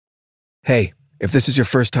Hey, if this is your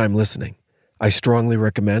first time listening, I strongly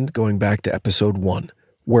recommend going back to episode 1,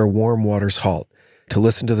 Where Warm Waters Halt, to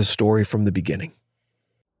listen to the story from the beginning.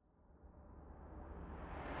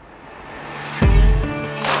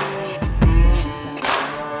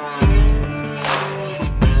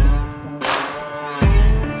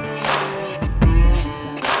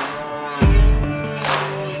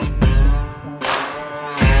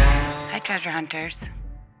 Hi, treasure hunters.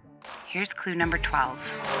 Here's clue number 12.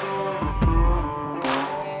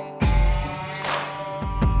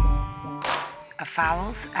 A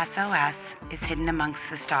fowl's SOS is hidden amongst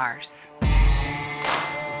the stars.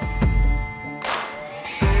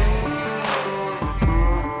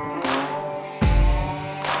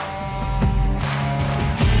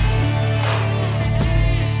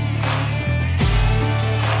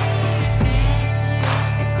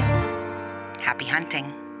 Happy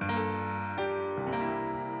hunting.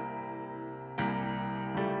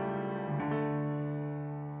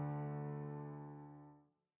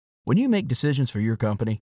 When you make decisions for your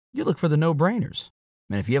company, you look for the no-brainers.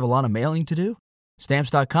 And if you have a lot of mailing to do,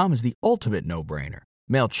 Stamps.com is the ultimate no-brainer.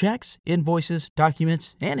 Mail checks, invoices,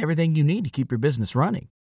 documents, and everything you need to keep your business running.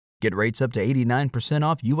 Get rates up to 89%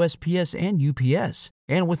 off USPS and UPS.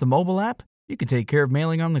 And with the mobile app, you can take care of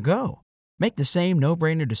mailing on the go. Make the same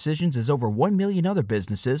no-brainer decisions as over 1 million other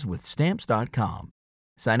businesses with Stamps.com.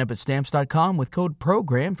 Sign up at Stamps.com with code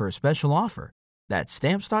PROGRAM for a special offer. That's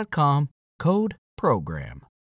Stamps.com, code PROGRAM.